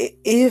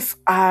 if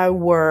I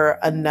were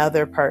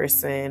another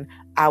person,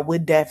 I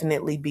would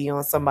definitely be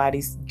on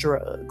somebody's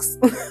drugs.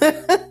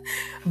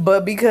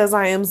 But because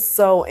I am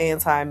so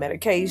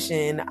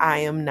anti-medication, I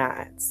am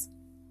not.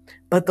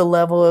 But the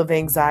level of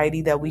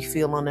anxiety that we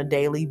feel on a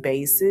daily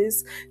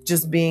basis,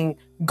 just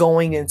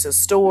going into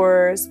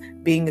stores,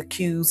 being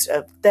accused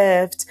of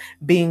theft,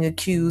 being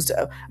accused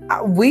of,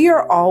 we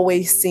are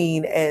always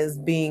seen as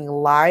being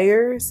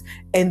liars,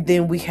 and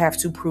then we have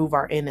to prove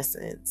our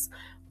innocence.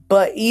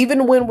 But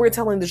even when we're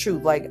telling the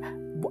truth, like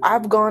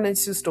I've gone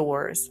into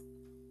stores,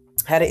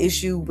 had an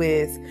issue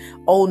with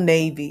Old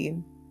Navy.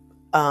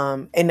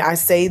 And I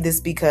say this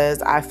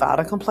because I filed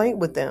a complaint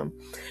with them.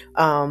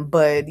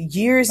 But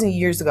years and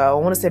years ago,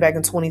 I want to say back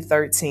in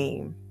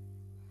 2013,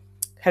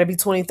 had to be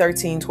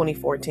 2013,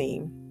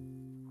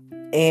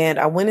 2014. And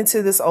I went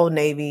into this Old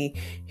Navy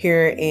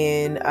here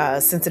in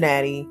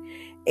Cincinnati.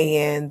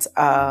 And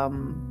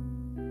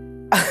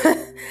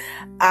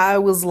I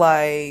was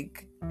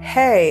like,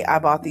 hey, I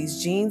bought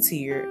these jeans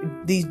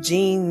in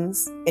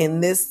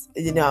this,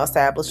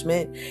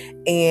 establishment.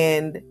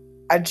 And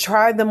I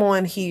tried them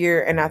on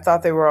here and I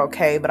thought they were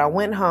okay, but I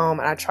went home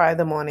and I tried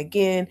them on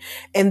again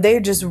and they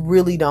just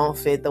really don't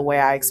fit the way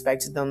I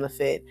expected them to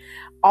fit.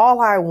 All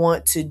I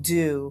want to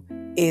do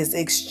is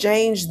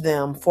exchange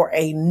them for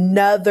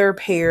another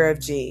pair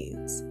of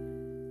jeans.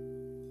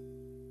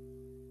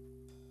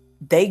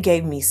 They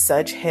gave me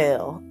such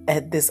hell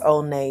at this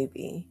Old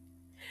Navy.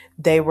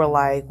 They were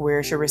like,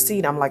 where's your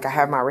receipt? I'm like, I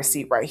have my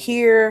receipt right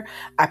here.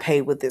 I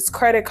paid with this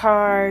credit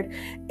card.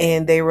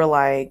 And they were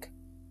like,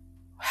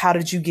 how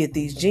did you get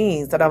these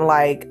jeans? And I'm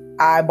like,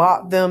 I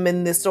bought them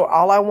in this store.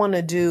 All I want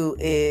to do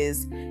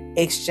is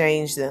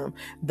exchange them.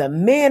 The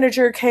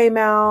manager came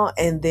out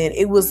and then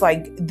it was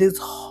like this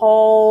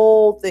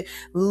whole thing.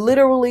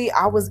 Literally,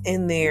 I was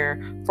in there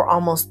for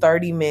almost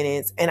 30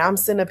 minutes and I'm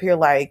sitting up here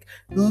like,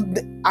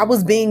 I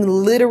was being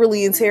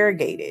literally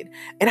interrogated.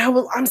 And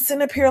I'm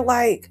sitting up here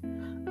like,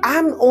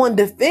 I'm on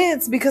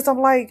defense because I'm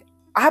like,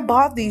 I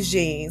bought these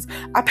jeans.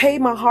 I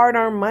paid my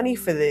hard-earned money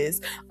for this.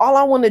 All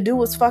I want to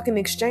do is fucking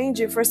exchange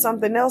it for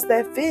something else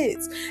that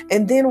fits.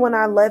 And then when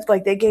I left,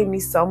 like they gave me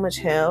so much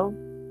hell.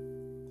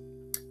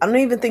 I don't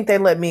even think they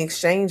let me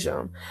exchange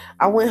them.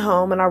 I went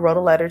home and I wrote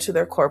a letter to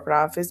their corporate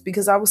office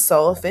because I was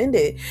so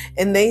offended.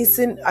 And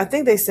I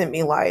think they sent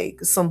me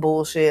like some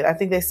bullshit. I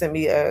think they sent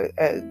me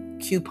a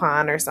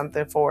coupon or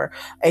something for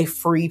a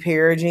free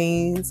pair of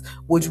jeans,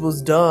 which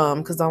was dumb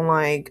because I'm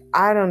like,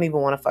 I don't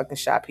even want to fucking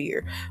shop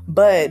here.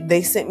 But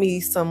they sent me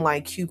some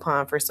like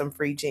coupon for some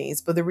free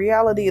jeans. But the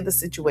reality of the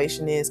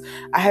situation is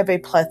I have a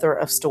plethora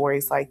of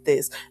stories like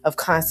this, of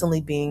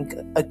constantly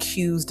being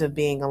accused of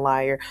being a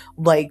liar.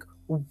 Like,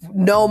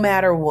 no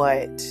matter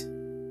what,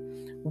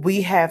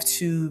 we have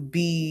to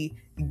be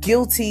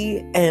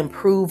guilty and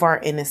prove our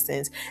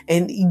innocence.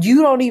 And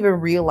you don't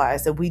even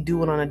realize that we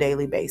do it on a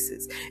daily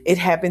basis. It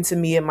happened to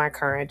me at my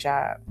current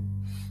job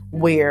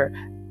where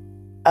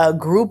a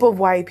group of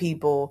white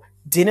people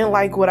didn't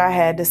like what I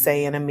had to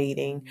say in a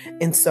meeting.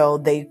 And so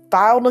they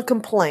filed a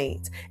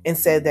complaint and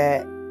said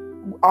that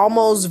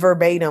almost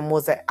verbatim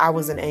was that I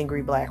was an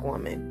angry black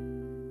woman.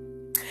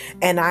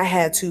 And I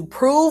had to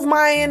prove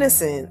my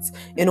innocence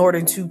in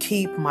order to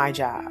keep my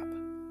job.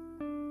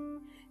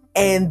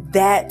 And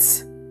that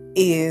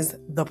is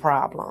the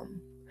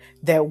problem.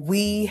 That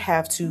we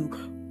have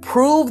to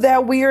prove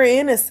that we are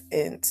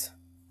innocent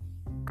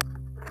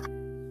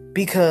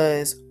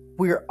because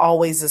we're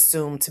always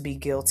assumed to be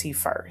guilty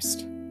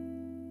first.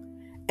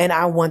 And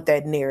I want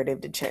that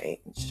narrative to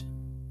change.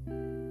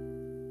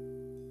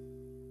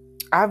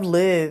 I've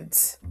lived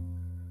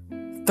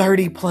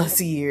 30 plus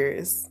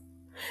years.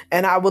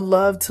 And I would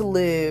love to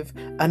live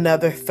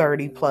another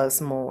 30 plus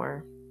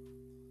more.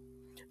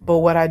 But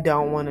what I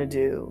don't want to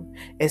do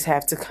is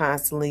have to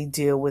constantly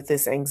deal with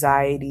this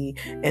anxiety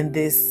and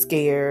this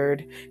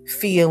scared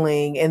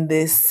feeling and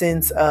this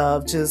sense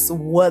of just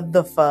what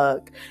the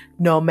fuck,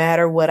 no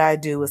matter what I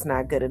do, it's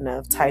not good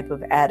enough type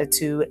of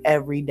attitude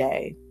every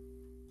day.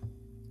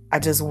 I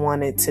just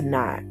want it to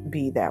not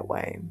be that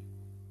way.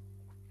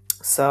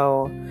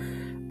 So,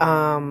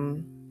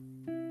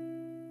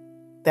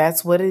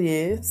 that's what it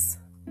is.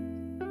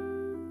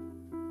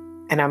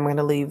 And I'm going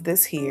to leave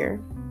this here.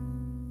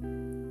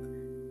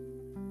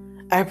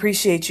 I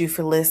appreciate you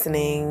for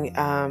listening.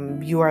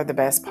 You are the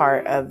best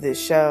part of this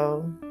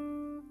show.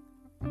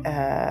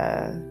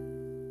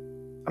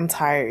 I'm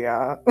tired,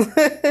 y'all.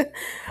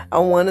 I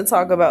want to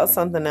talk about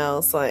something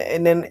else.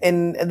 And then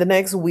in the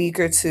next week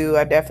or two,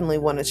 I definitely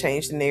want to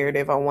change the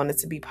narrative. I want it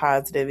to be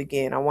positive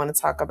again. I want to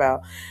talk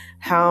about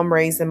how I'm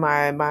raising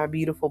my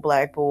beautiful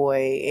black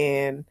boy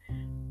and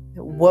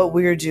what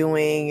we're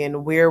doing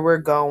and where we're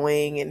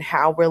going and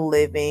how we're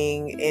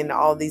living and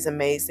all these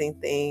amazing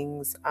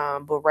things.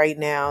 But right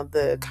now,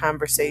 the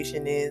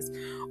conversation is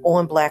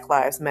on Black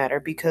Lives Matter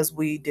because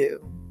we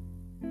do.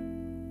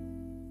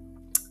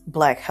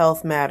 Black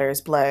health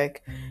matters.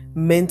 Black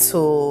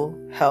mental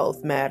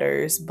health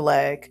matters.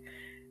 Black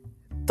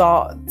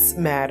thoughts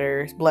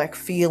matter. Black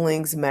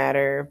feelings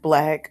matter.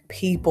 Black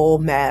people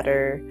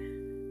matter.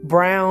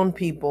 Brown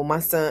people,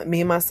 me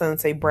and my son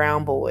say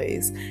brown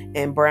boys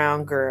and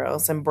brown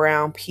girls and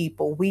brown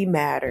people. We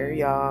matter,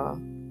 y'all.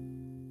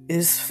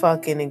 is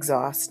fucking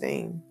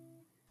exhausting.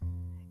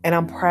 And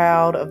I'm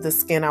proud of the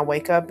skin I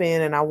wake up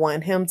in, and I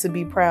want him to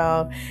be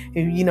proud.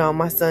 And,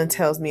 my son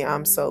tells me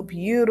I'm so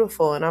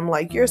beautiful, and I'm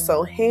like, you're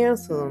so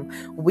handsome.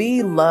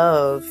 We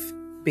love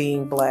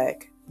being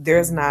Black.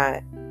 There's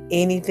not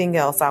anything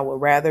else I would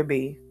rather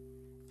be.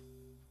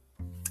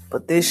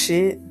 But this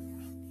shit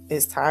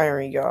is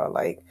tiring, y'all.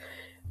 Like,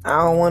 I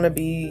don't want to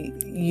be,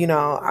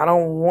 I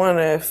don't want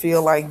to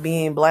feel like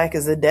being Black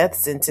is a death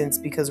sentence,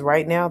 because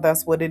right now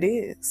that's what it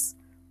is.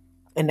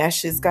 And that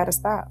shit's got to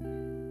stop.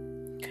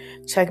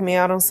 Check me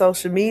out on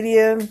social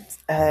media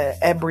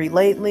at Bree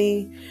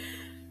Lately.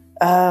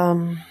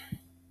 I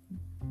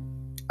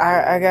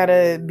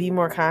gotta be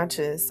more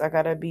conscious. I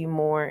gotta be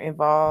more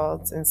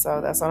involved, and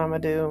so that's what I'm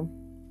gonna do.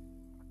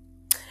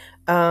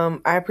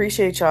 I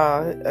appreciate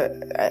y'all.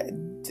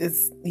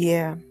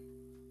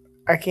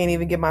 I can't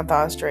even get my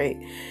thoughts straight.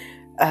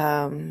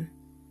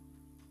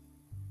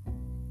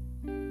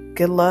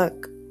 Good luck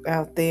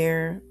out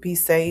there. Be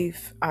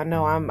safe. I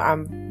know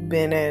I'm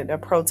been at a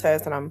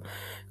protest, and I'm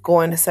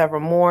going to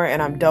several more,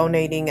 and I'm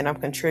donating and I'm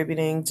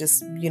contributing.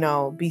 Just,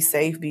 be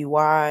safe, be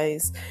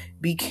wise,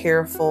 be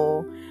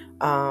careful.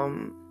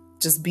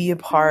 Just be a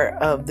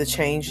part of the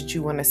change that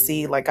you want to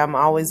see. Like, I'm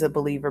always a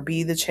believer,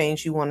 be the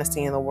change you want to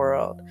see in the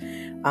world.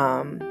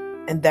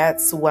 And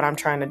that's what I'm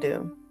trying to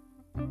do.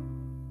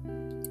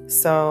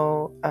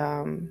 So,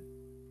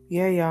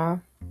 yeah,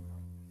 y'all.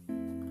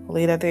 I'll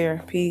leave that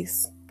there.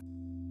 Peace.